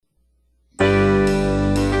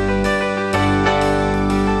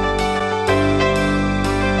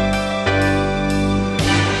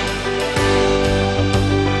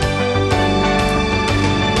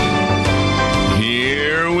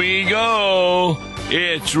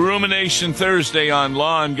It's Rumination Thursday on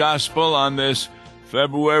Law and Gospel on this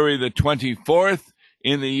February the 24th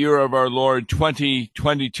in the year of our Lord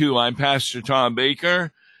 2022. I'm Pastor Tom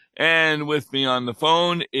Baker, and with me on the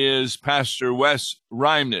phone is Pastor Wes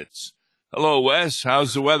Reimnitz. Hello, Wes.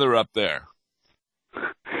 How's the weather up there?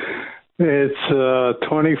 It's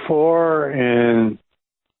 24 and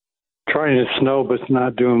trying to snow, but it's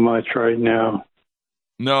not doing much right now.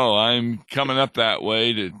 No, I'm coming up that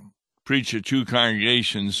way to preach at two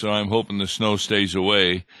congregations, so I'm hoping the snow stays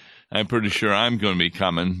away. I'm pretty sure I'm going to be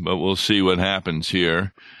coming, but we'll see what happens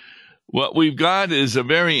here. What we've got is a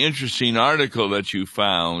very interesting article that you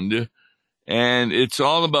found, and it's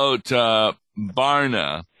all about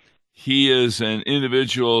Barna. He is an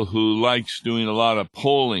individual who likes doing a lot of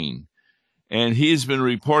polling, and he's been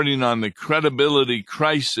reporting on the credibility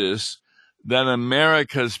crisis that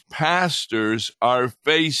America's pastors are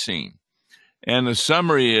facing. And the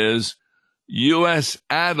summary is, U.S.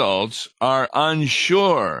 adults are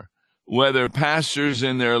unsure whether pastors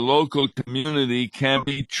in their local community can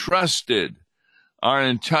be trusted, are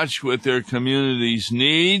in touch with their community's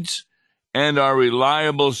needs, and are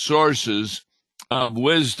reliable sources of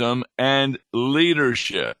wisdom and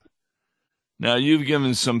leadership. Now, you've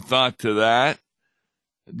given some thought to that.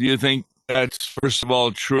 Do you think that's, first of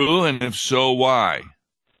all, true? And if so, why?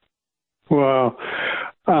 Well,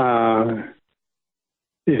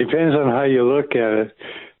 it depends on how you look at it.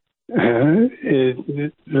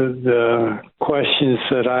 The questions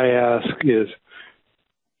that I ask is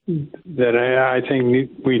that I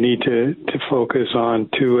think we need to focus on,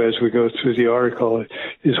 too, as we go through the article,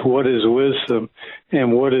 is what is wisdom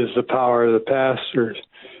and what is the power of the pastors.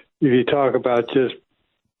 If you talk about just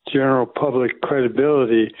general public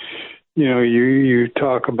credibility, you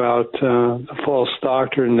talk about the false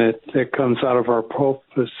doctrine that comes out of our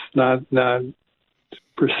pulpits, not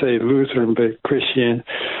per se Lutheran, but Christian,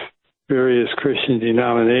 various Christian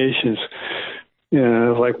denominations,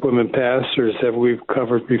 like women pastors that we've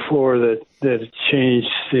covered before, that changed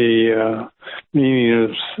the meaning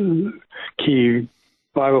of key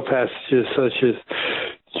Bible passages such as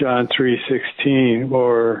John 3:16,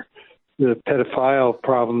 or the pedophile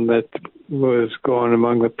problem that was going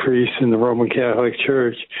among the priests in the Roman Catholic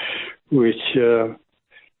Church, which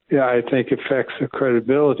I think affects the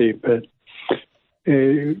credibility. But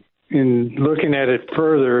in looking at it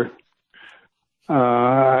further,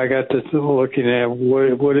 I got to looking at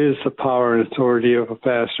what is the power and authority of a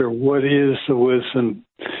pastor? What is the wisdom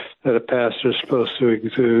that a pastor is supposed to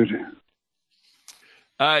exude?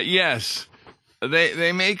 Yes.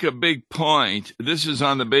 They make a big point. This is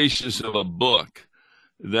on the basis of a book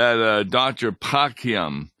that Dr.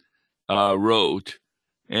 Pakiam wrote,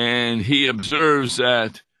 and he observes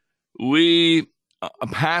that we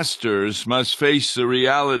pastors must face the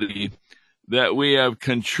reality that we have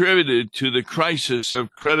contributed to the crisis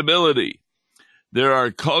of credibility. There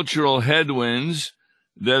are cultural headwinds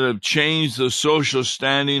that have changed the social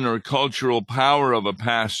standing or cultural power of a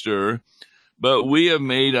pastor, but we have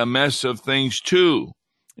made a mess of things too.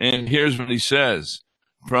 And here's what he says: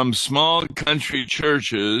 from small country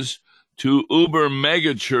churches to uber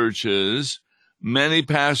mega churches, many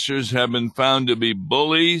pastors have been found to be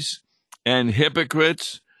bullies and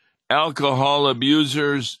hypocrites, alcohol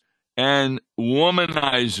abusers, and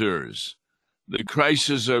womanizers. The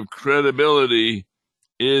crisis of credibility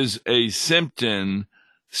is a symptom.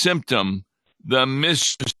 The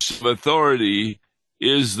mistrust of authority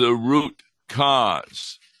is the root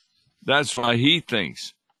cause. That's why he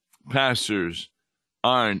thinks pastors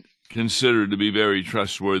aren't considered to be very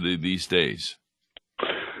trustworthy these days.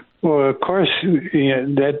 Well, of course,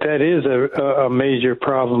 that is a major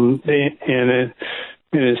problem in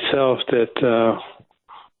itself. That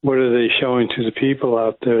what are they showing to the people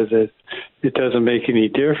out there that it doesn't make any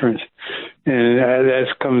difference, and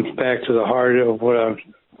that comes back to the heart of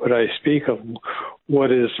what I speak of.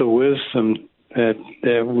 What is the wisdom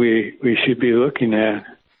that we should be looking at?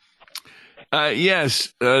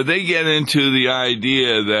 Yes, they get into the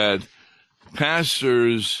idea that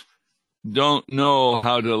pastors don't know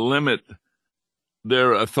how to limit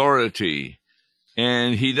their authority.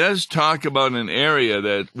 And he does talk about an area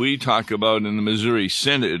that we talk about in the Missouri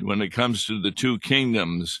Synod when it comes to the two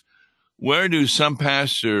kingdoms. Where do some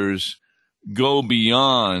pastors go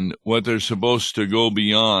beyond what they're supposed to go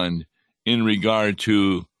beyond in regard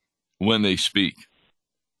to when they speak?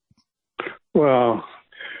 Well,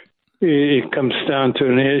 it comes down to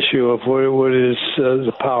an issue of what is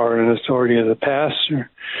the power and authority of the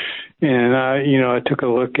pastor. And I took a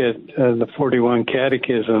look at the 41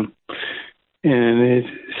 Catechism, and it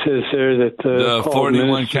says there that the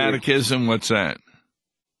 41 Catechism. What's that?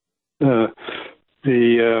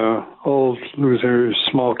 the old Luther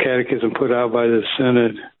Small Catechism put out by the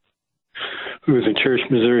Synod, Lutheran Church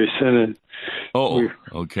Missouri Synod. Oh,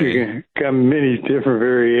 okay. We got many different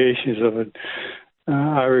variations of it.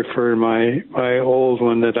 I refer to my old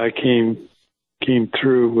one that I came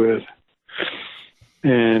through with,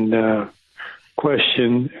 and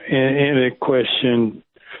question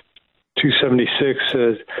 276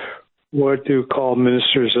 says, "What do called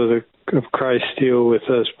ministers of Christ deal with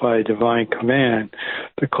us by divine command?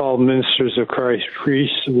 The called ministers of Christ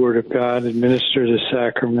preach the word of God, administer the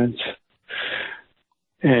sacraments,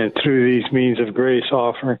 and through these means of grace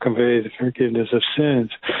offer and convey the forgiveness of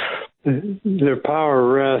sins." Their power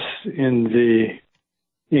rests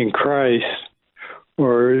in Christ,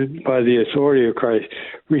 or by the authority of Christ.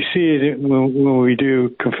 We see it when we do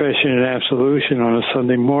confession and absolution on a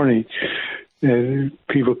Sunday morning.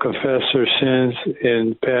 People confess their sins,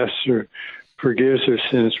 and the pastor forgives their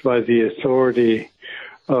sins by the authority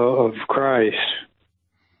of Christ.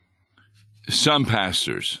 Some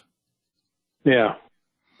pastors. Yeah.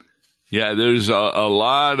 Yeah, there's a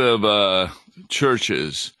lot of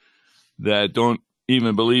churches that don't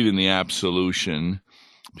even believe in the absolution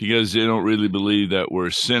because they don't really believe that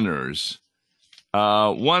we're sinners.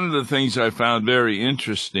 One of the things I found very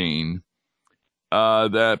interesting,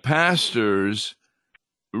 that pastors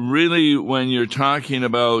really, when you're talking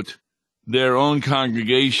about their own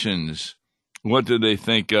congregations, what do they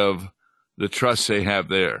think of the trust they have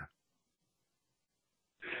there?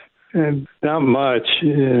 And not much.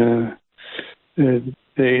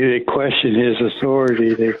 They question his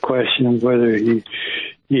authority. They question whether he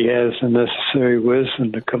has the necessary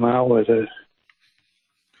wisdom to come out with it.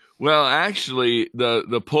 Well, actually,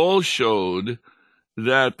 the poll showed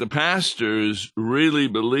that the pastors really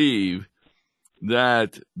believe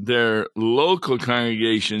that their local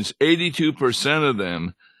congregations, 82% of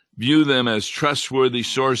them, view them as trustworthy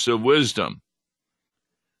source of wisdom.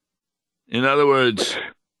 In other words,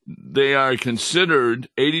 they are considered,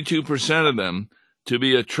 82% of them, to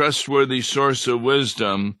be a trustworthy source of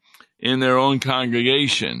wisdom in their own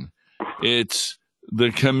congregation. It's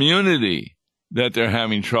the community that they're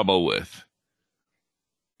having trouble with.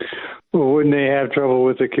 Well, wouldn't they have trouble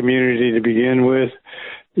with the community to begin with?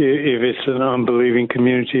 If it's an unbelieving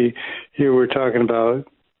community, here we're talking about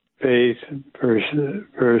faith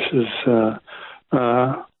versus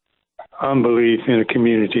unbelief in a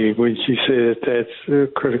community. Would you say that that's a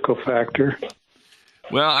critical factor?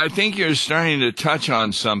 Well, I think you're starting to touch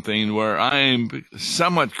on something where I'm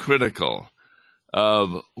somewhat critical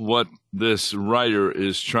of what this writer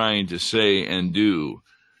is trying to say and do.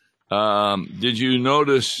 Did you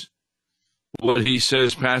notice what he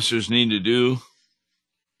says pastors need to do?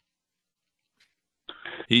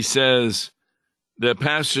 He says that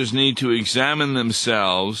pastors need to examine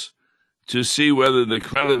themselves to see whether the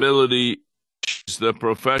credibility the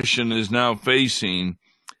profession is now facing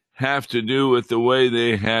have to do with the way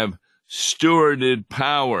they have stewarded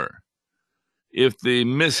power. If the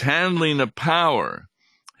mishandling of power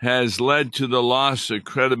has led to the loss of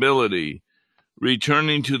credibility,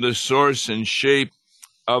 returning to the source and shape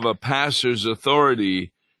of a pastor's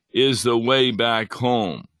authority is the way back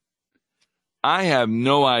home. I have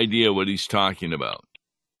no idea what he's talking about.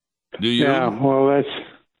 Do you? Yeah, well,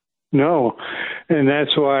 no. And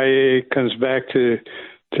that's why it comes back to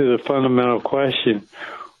the fundamental question.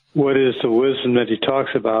 What is the wisdom that he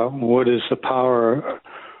talks about? What is the power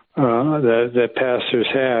that pastors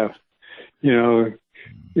have? You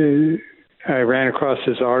know, I ran across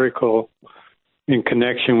this article in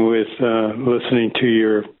connection with listening to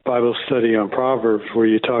your Bible study on Proverbs, where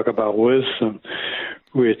you talk about wisdom,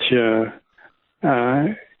 which,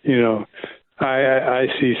 I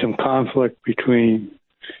see some conflict between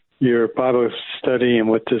your Bible study and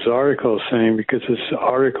what this article is saying, because this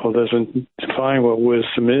article doesn't define what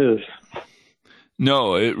wisdom is.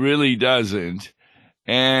 No, it really doesn't.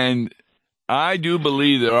 And I do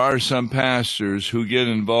believe there are some pastors who get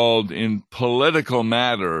involved in political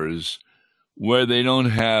matters where they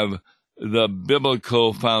don't have the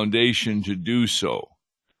biblical foundation to do so.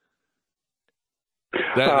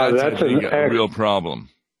 That's I think, a real problem.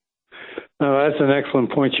 No, that's an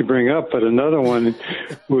excellent point you bring up. But another one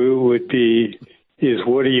would be,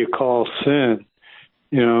 what do you call sin?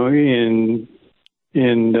 You know, in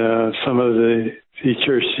some of the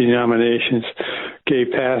church denominations, gay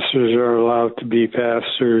pastors are allowed to be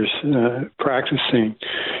pastors practicing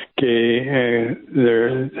their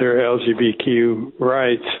LGBTQ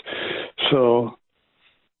rights. So,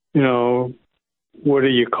 you know, what do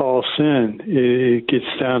you call sin? It gets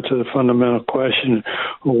down to the fundamental question: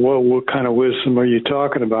 what kind of wisdom are you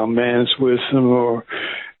talking about? Man's wisdom or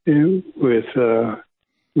with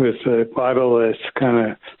the Bible that's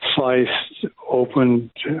kind of sliced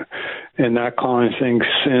open and not calling things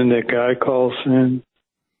sin that God calls sin?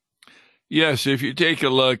 Yes, if you take a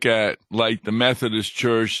look at, like, the Methodist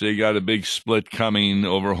Church, they got a big split coming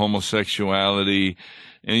over homosexuality.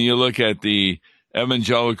 And you look at the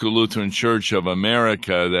Evangelical Lutheran Church of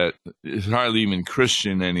America, that is hardly even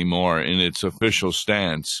Christian anymore in its official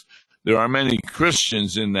stance. There are many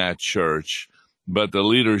Christians in that church, but the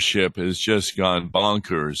leadership has just gone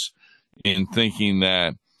bonkers in thinking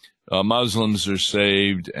that Muslims are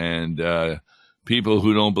saved and people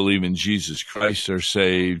who don't believe in Jesus Christ are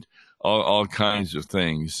saved. All kinds of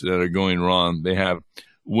things that are going wrong. They have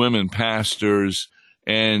women pastors,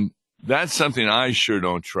 and that's something I sure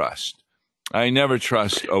don't trust. I never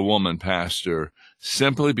trust a woman pastor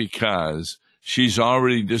simply because she's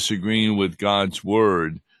already disagreeing with God's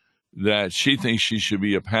word, that she thinks she should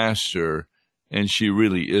be a pastor, and she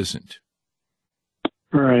really isn't.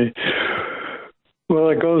 Right. Well,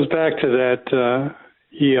 it goes back to that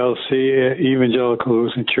ELC, Evangelical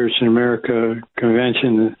Lutheran Church in America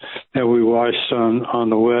convention that we watched on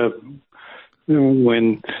the web,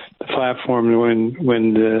 when the platform,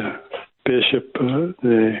 when the bishop,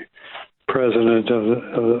 the president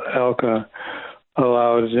of ALCA,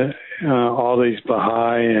 allowed all these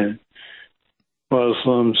Baha'i and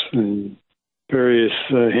Muslims and various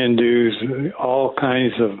Hindus, all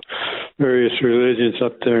kinds of various religions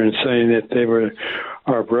up there, and saying that they were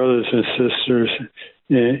our brothers and sisters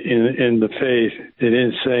in the faith. They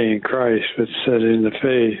didn't say in Christ, but said in the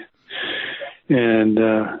faith. And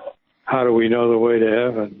how do we know the way to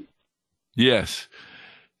heaven? Yes.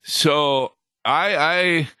 So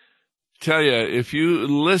I tell you, if you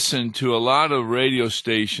listen to a lot of radio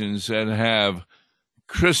stations that have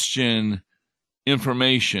Christian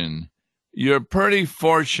information, you're pretty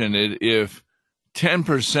fortunate if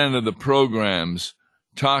 10% of the programs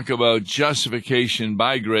talk about justification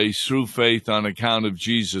by grace through faith on account of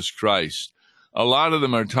Jesus Christ. A lot of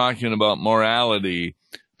them are talking about morality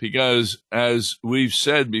because, as we've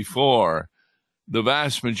said before, the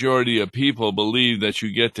vast majority of people believe that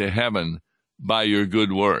you get to heaven by your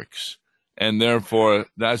good works. And therefore,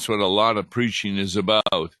 that's what a lot of preaching is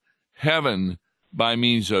about. Heaven by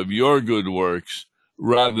means of your good works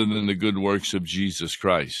rather than the good works of Jesus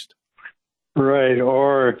Christ. Right.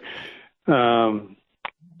 Or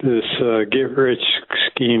this get-rich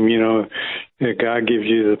scheme, that God gives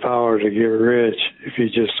you the power to get rich if you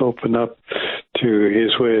just open up to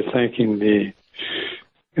his way of thinking.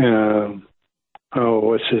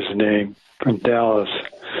 What's his name, from Dallas,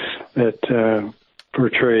 that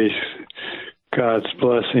portrays God's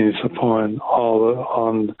blessings upon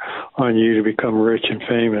on you to become rich and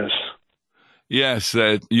famous. Yes,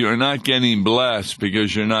 that you're not getting blessed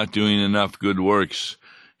because you're not doing enough good works,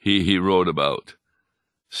 he wrote about.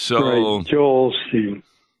 So, right, Joel Osteen.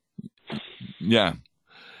 Yeah.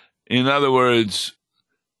 In other words,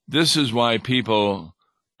 this is why people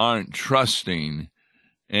aren't trusting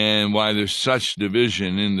and why there's such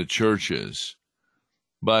division in the churches.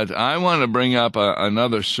 But I want to bring up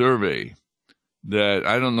another survey that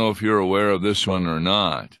I don't know if you're aware of this one or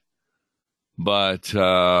not, but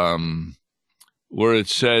where it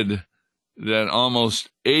said that almost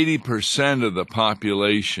 80% of the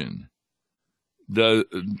population does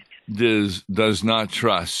not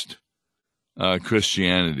trust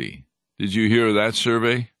Christianity. Did you hear that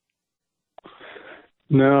survey?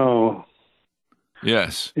 No.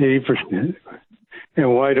 Yes. 80%.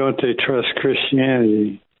 And why don't they trust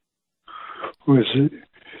Christianity?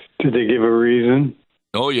 Did they give a reason?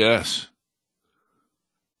 Oh, yes.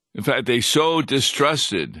 In fact, they so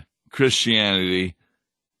distrusted Christianity,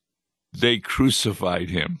 they crucified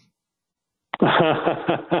him.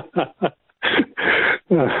 I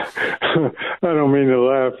don't mean to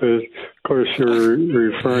laugh, as of course you're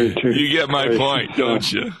referring to. You get my point,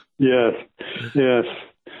 don't you? Yes, yes.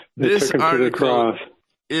 This article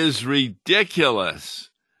is ridiculous.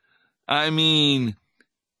 I mean,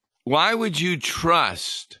 why would you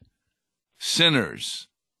trust sinners?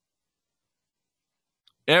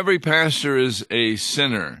 Every pastor is a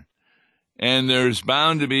sinner, and there's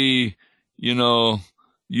bound to be, you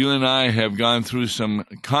and I have gone through some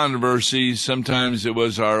controversies. Sometimes it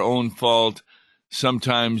was our own fault.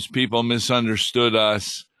 Sometimes people misunderstood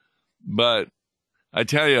us. But I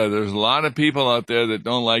tell you, there's a lot of people out there that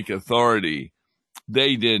don't like authority.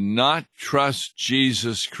 They did not trust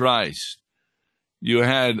Jesus Christ. You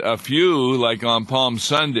had a few, like on Palm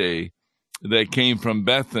Sunday, that came from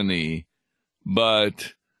Bethany,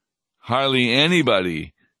 but hardly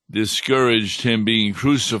anybody discouraged him being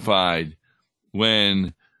crucified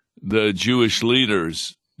when the Jewish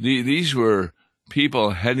leaders These were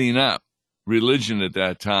people heading up religion at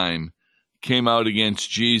that time, came out against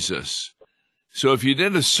Jesus. So if you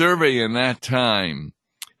did a survey in that time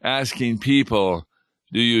asking people,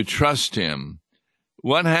 do you trust him?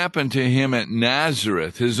 What happened to him at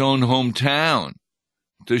Nazareth, his own hometown,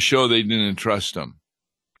 to show they didn't trust him?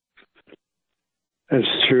 That's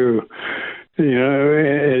true. You know,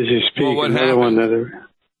 as you speak, Well, what another one happened?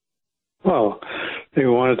 they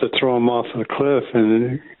wanted to throw him off the cliff,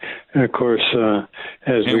 and of course,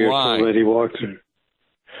 as And we are why? told that he walked through,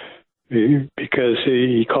 because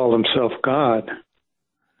he called himself God.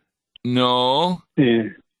 No. Yeah.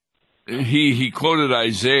 He quoted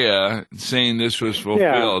Isaiah saying this was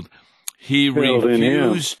fulfilled. He Filled in him.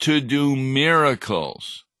 refused to do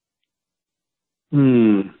miracles.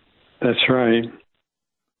 That's right.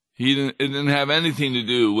 It didn't have anything to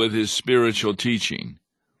do with his spiritual teaching.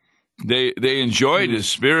 They enjoyed his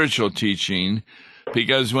spiritual teaching,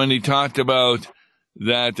 because when he talked about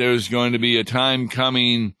that there's going to be a time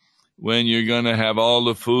coming when you're going to have all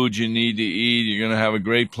the food you need to eat, you're going to have a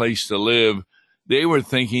great place to live, they were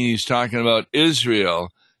thinking he's talking about Israel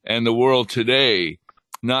and the world today,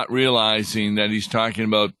 not realizing that he's talking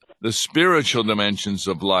about the spiritual dimensions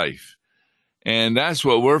of life. And that's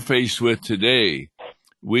what we're faced with today.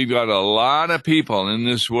 We've got a lot of people in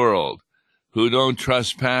this world who don't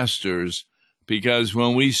trust pastors, because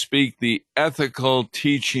when we speak the ethical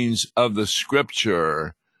teachings of the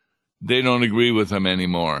Scripture, they don't agree with them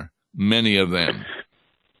anymore, many of them.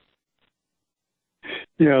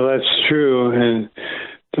 Yeah, that's true. And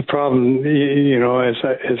the problem, you know, as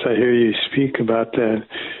I hear you speak about that,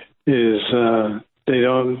 is they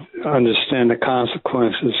don't understand the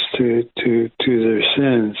consequences to their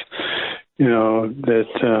sins. You know,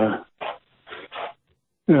 that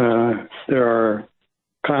there are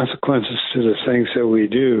consequences to the things that we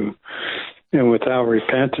do, and without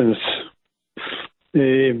repentance,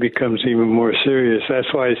 it becomes even more serious.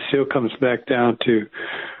 That's why it still comes back down to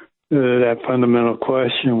that fundamental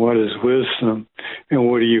question: what is wisdom, and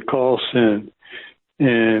what do you call sin,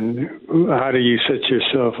 and how do you set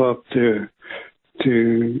yourself up to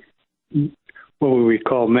what we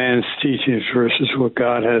call man's teachings versus what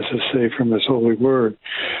God has to say from his holy word?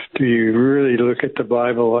 Do you really look at the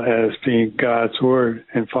Bible as being God's word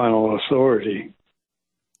and final authority?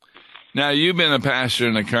 Now, you've been a pastor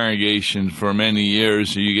in a congregation for many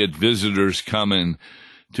years. You get visitors coming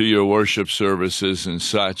to your worship services and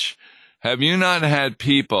such. Have you not had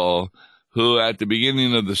people who at the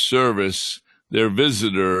beginning of the service, they're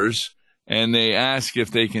visitors, and they ask if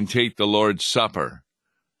they can take the Lord's Supper,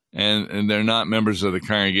 and they're not members of the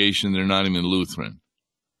congregation, they're not even Lutheran?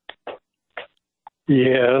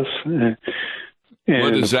 Yes. What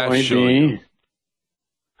does that show you?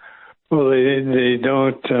 Well, they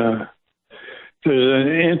don't. There's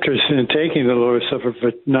an interest in taking the Lord's Supper,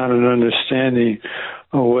 but not an understanding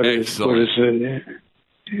of what is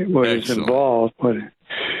involved. But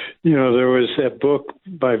you know, there was that book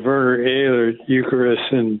by Werner Ehlert,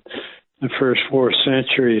 Eucharist in the first 4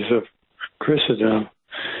 centuries of Christendom.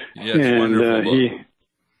 Yes, wonderful book.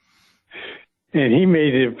 He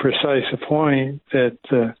made the precise point that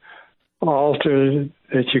the altar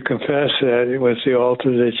that you confess at, it was the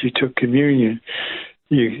altar that you took communion.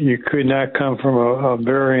 You could not come from a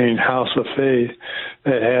varying house of faith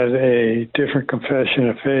that had a different confession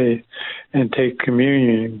of faith and take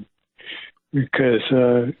communion, because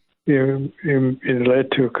it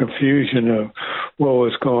led to a confusion of what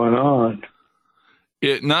was going on.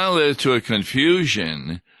 It not led to a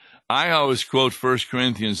confusion. I always quote 1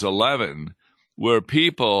 Corinthians 11, where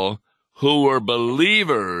people who were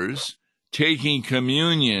believers taking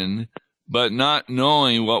communion but not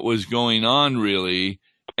knowing what was going on really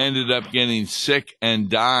ended up getting sick and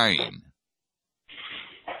dying.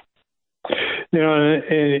 You know,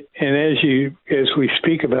 and as we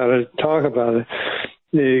speak about it, talk about it,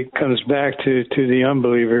 it comes back to the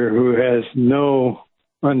unbeliever who has no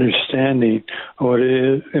understanding of what it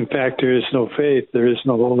is. In fact, there is no faith. There is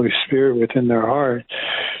no Holy Spirit within their heart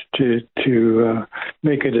to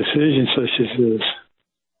make a decision such as this.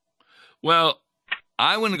 Well,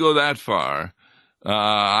 I wouldn't go that far.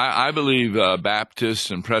 I believe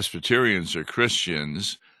Baptists and Presbyterians are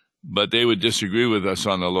Christians, but they would disagree with us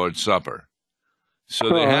on the Lord's Supper. So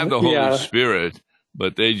they have the Holy Spirit,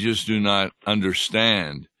 but they just do not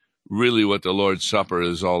understand really what the Lord's Supper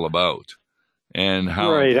is all about and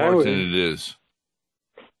how important it is.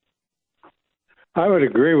 I would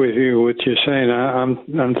agree with you what you're saying.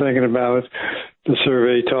 I'm thinking about the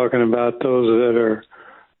survey talking about those that are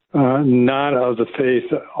not of the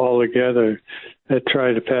faith altogether that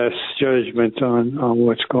try to pass judgment on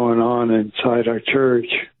what's going on inside our church.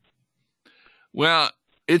 Well,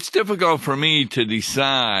 it's difficult for me to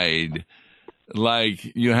decide.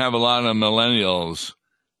 Like, you have a lot of millennials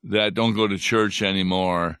that don't go to church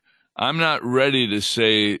anymore. I'm not ready to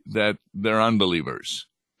say that they're unbelievers.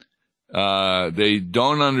 They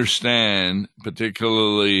don't understand,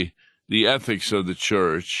 particularly the ethics of the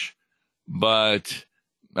church, but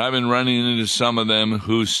I've been running into some of them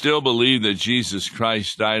who still believe that Jesus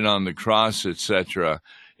Christ died on the cross, etc.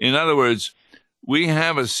 In other words, we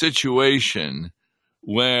have a situation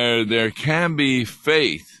where there can be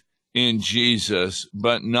faith in Jesus,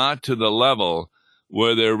 but not to the level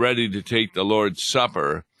where they're ready to take the Lord's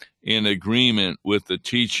Supper in agreement with the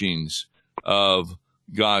teachings of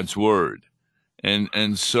God's Word.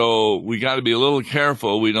 And so we got to be a little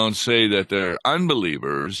careful. We don't say that they're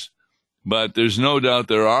unbelievers, but there's no doubt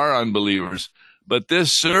there are unbelievers. But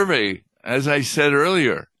this survey, as I said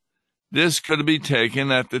earlier, this could be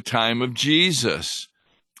taken at the time of Jesus,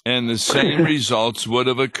 and the same results would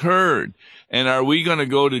have occurred. And are we going to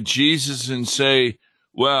go to Jesus and say,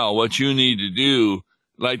 well, what you need to do,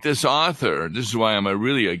 like this author, this is why I'm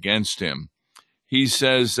really against him. He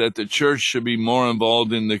says that the church should be more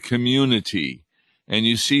involved in the community. And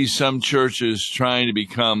you see some churches trying to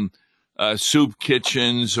become soup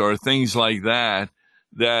kitchens or things like that,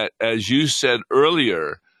 that, as you said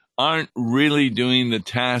earlier, aren't really doing the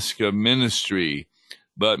task of ministry,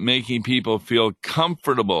 but making people feel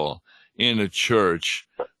comfortable in a church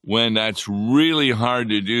when that's really hard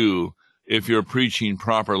to do if you're preaching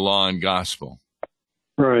proper law and gospel.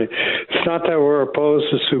 Right. It's not that we're opposed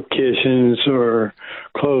to soup kitchens or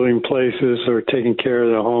clothing places or taking care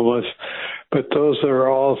of the homeless, but those are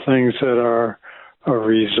all things that are a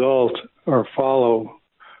result or follow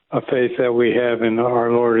a faith that we have in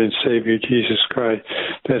our Lord and Savior Jesus Christ,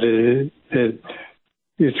 that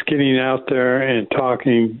it's getting out there and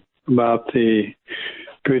talking about the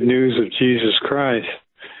good news of Jesus Christ,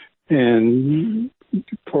 and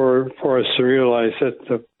for us to realize that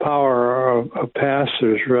the power of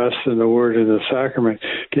pastors rests in the Word and the sacrament,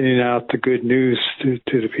 getting out the good news to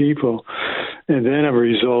the people, and then a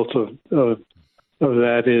result of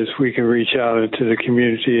that is we can reach out into the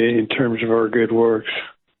community in terms of our good works.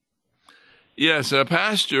 Yes, a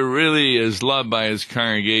pastor really is loved by his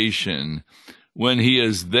congregation when he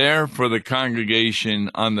is there for the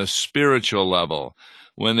congregation on the spiritual level,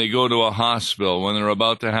 when they go to a hospital, when they're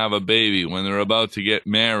about to have a baby, when they're about to get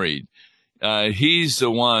married. He's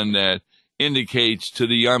the one that indicates to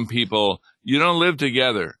the young people, you don't live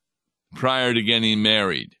together prior to getting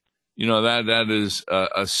married. You know, that is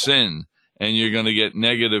a sin, and you're going to get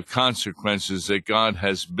negative consequences that God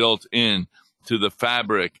has built in to the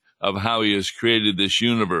fabric of how he has created this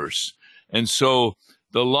universe. And so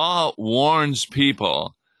the law warns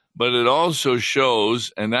people, but it also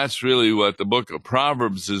shows, and that's really what the book of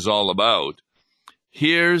Proverbs is all about,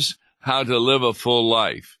 here's how to live a full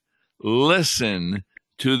life. Listen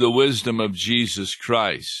to the wisdom of Jesus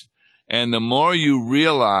Christ. And the more you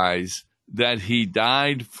realize that he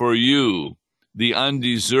died for you, the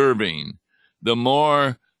undeserving, the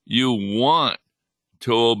more you want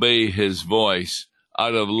to obey his voice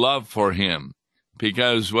out of love for him.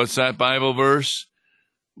 Because what's that Bible verse?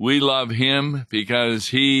 We love him because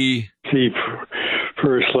he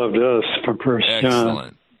first loved us from 1 John.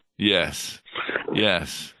 Excellent. Yes.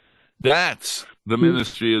 Yes. That's the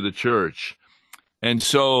ministry of the church. And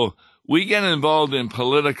so we get involved in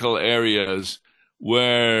political areas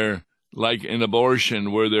where, like in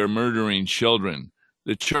abortion, where they're murdering children.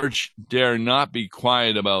 The church dare not be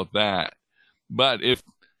quiet about that. But if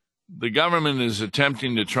the government is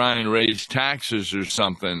attempting to try and raise taxes or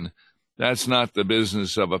something, that's not the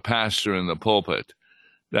business of a pastor in the pulpit.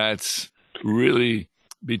 That's really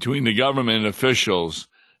between the government officials,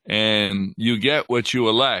 and you get what you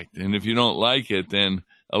elect. And if you don't like it, then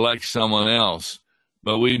elect someone else.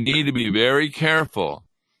 But we need to be very careful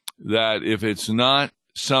that if it's not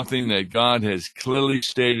something that God has clearly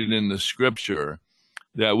stated in the scripture,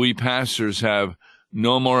 that we pastors have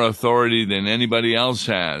no more authority than anybody else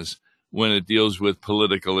has when it deals with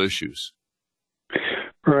political issues.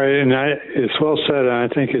 Right, and it's well said, and I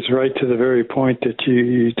think it's right to the very point that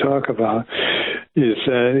you talk about, is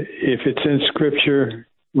that if it's in Scripture,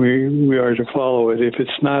 we are to follow it. If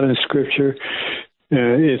it's not in Scripture,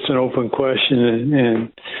 it's an open question,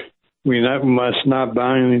 and we must not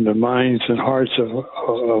bind the minds and hearts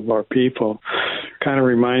of our people. Kind of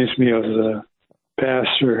reminds me of the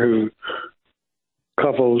pastor who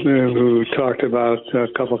talked about a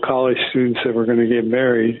couple of college students that were going to get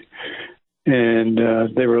married, and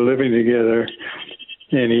they were living together.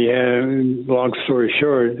 And he had, long story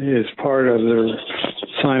short, is part of their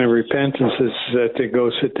sign of repentance is that they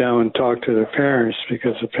go sit down and talk to their parents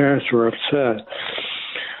because the parents were upset.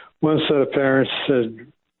 One set of parents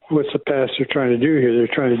said, "What's the pastor trying to do here? They're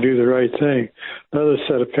trying to do the right thing." Another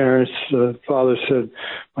set of parents, the father said,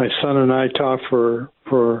 "My son and I talked for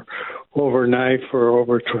overnight for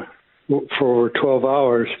over 12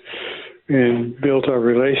 hours and built our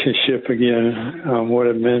relationship again on what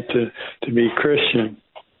it meant to be Christian."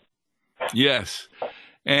 Yes.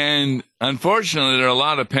 And unfortunately, there are a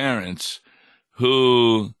lot of parents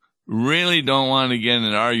who really don't want to get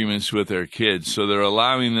in arguments with their kids, so they're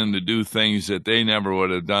allowing them to do things that they never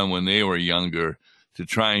would have done when they were younger to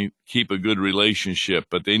try and keep a good relationship.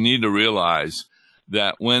 But they need to realize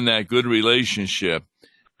that when that good relationship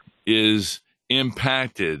is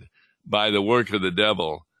impacted by the work of the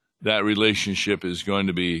devil, that relationship is going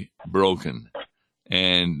to be broken.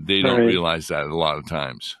 And they don't realize that a lot of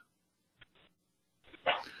times.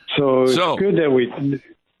 So it's good that we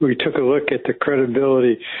took a look at the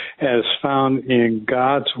credibility as found in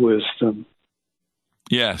God's wisdom.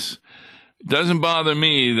 Yes. It doesn't bother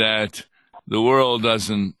me that the world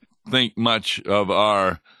doesn't think much of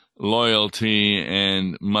our loyalty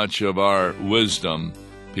and much of our wisdom,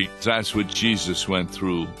 because that's what Jesus went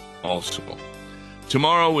through also.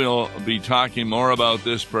 Tomorrow we'll be talking more about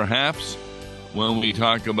this perhaps when we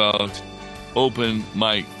talk about Open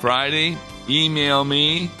Mic Friday. Email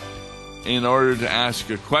me in order to ask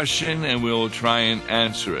a question, and we'll try and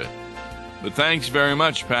answer it. But thanks very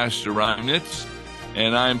much, Pastor Reimnitz,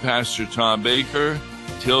 and I'm Pastor Tom Baker.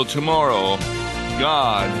 Till tomorrow,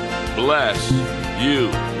 God bless you.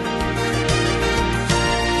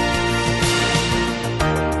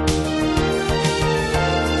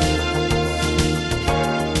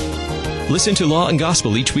 Listen to Law and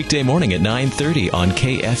Gospel each weekday morning at 9:30 on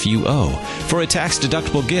KFUO. For a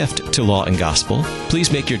tax-deductible gift to Law and Gospel,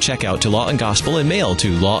 please make your check out to Law and Gospel and mail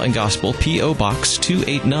to Law and Gospel, P.O. Box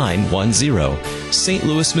 28910, St.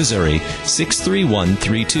 Louis, Missouri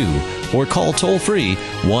 63132, or call toll-free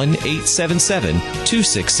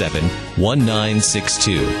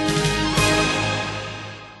 1-877-267-1962.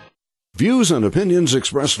 Views and opinions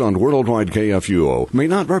expressed on Worldwide KFUO may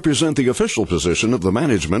not represent the official position of the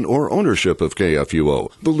management or ownership of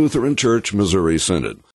KFUO, the Lutheran Church Missouri Synod.